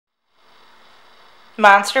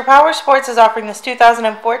Monster Powersports is offering this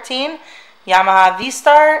 2014 Yamaha V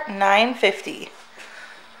Star 950.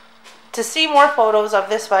 To see more photos of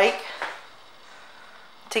this bike,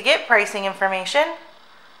 to get pricing information,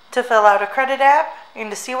 to fill out a credit app, and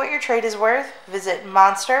to see what your trade is worth, visit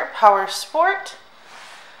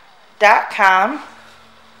monsterpowersport.com.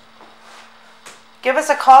 Give us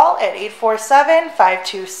a call at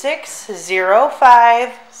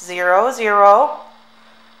 847-526-0500.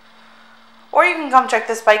 Or you can come check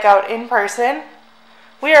this bike out in person.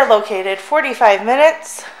 We are located 45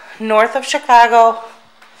 minutes north of Chicago,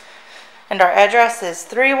 and our address is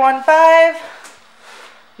 315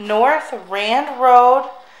 North Rand Road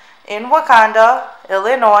in Wauconda,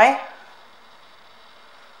 Illinois.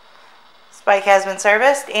 This bike has been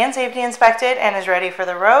serviced and safety inspected and is ready for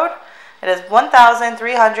the road. It has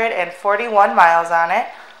 1,341 miles on it.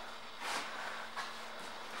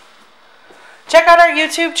 Check out our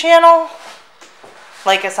YouTube channel.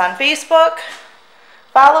 Like us on Facebook.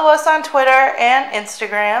 Follow us on Twitter and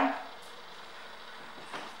Instagram.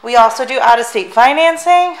 We also do out-of-state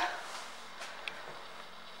financing.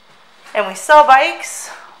 And we sell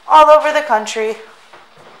bikes all over the country.